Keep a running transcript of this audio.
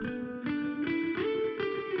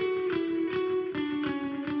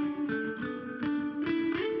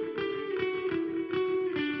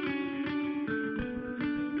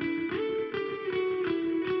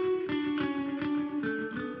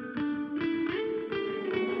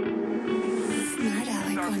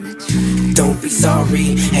Don't be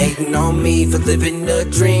sorry, hating on me for living a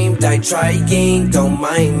dream. Die trying, don't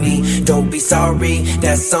mind me. Don't be sorry,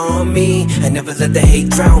 that's on me. I never let the hate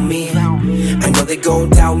drown me. I know they gon'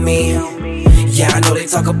 doubt me. Yeah, I know they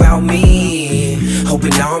talk about me.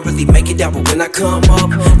 Hoping I don't really make it out, but when I come up,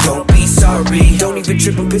 don't be sorry. Don't even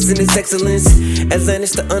trip on pissing its excellence.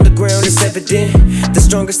 Atlantis, the underground, it's evident. The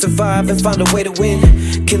strongest survive and find a way to win.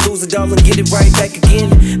 Can lose it all and get it right back again.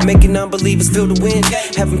 Making non-believers feel the wind.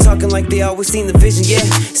 Have them talking like they always seen the vision, yeah.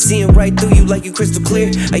 Seeing right through you like you crystal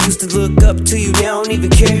clear. I used to look up to you, now I don't even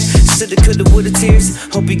care. Shoulda, coulda, woulda tears.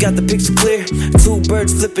 Hope you got the picture clear. Two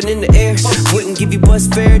birds flipping in the air. Wouldn't give you bus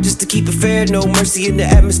fare just to keep it fair. No mercy in the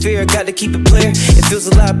atmosphere, I gotta keep it clear. It feels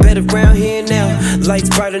a lot better around here now. Lights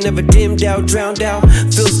brighter, never dimmed out, drowned out.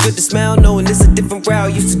 Feels good to smile, knowing it's a different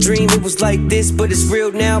route. Used to dream it was like this, but it's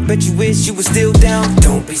real now. Bet you wish you were still down.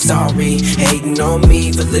 Don't be sorry, hating on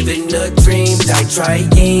me for living a dream. Die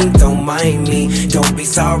trying, don't mind me. Don't be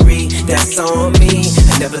sorry, that's on me.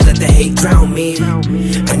 I never let the hate drown me.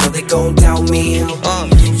 I know they gon' doubt me.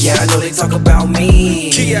 Yeah, I know they talk about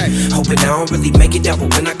me. Kihei. Hoping I don't really make it out,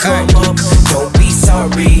 but when I come up, don't be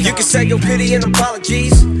sorry. You can say your pity and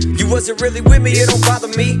apologies. You wasn't really with me, it don't bother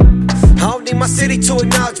me. I don't need my city to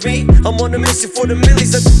acknowledge me. I'm on a mission for the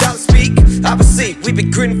millions, let the dollars speak. Obviously, we've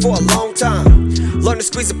been gritting for a long time. Learn to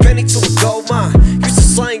squeeze a penny to a gold mine. Used to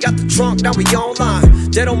slang out the trunk, now we online.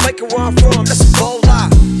 They don't make it where I'm from, that's a bold lie.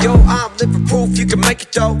 Yo, I'm living proof you can make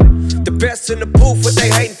it though. The best in the booth, what they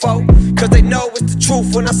hating for. Cause they know it's the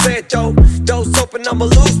truth when I say it though. Those hoping I'ma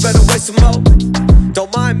lose, better wait some more.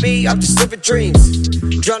 Don't mind me, I'm just living dreams.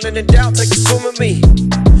 Drowning in doubt, take a swim with me.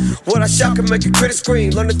 What I shout can make a critic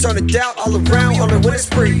scream. Learn to turn the doubt all around on a winning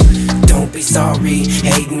spree. Don't be sorry,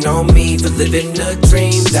 hating on me for living a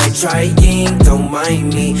dream. Die trying, don't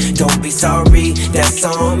mind me. Don't be sorry, that's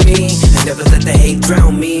on me. I never let the hate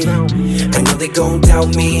drown me. I know they gon'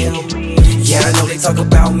 doubt me. Yeah, I know they talk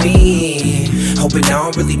about me. Hoping I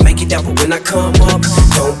don't really make it out, but when I come up,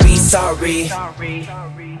 don't be sorry.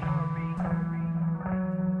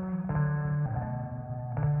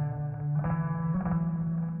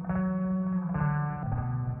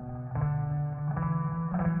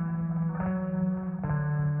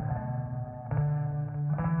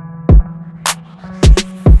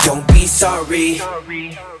 Don't be sorry.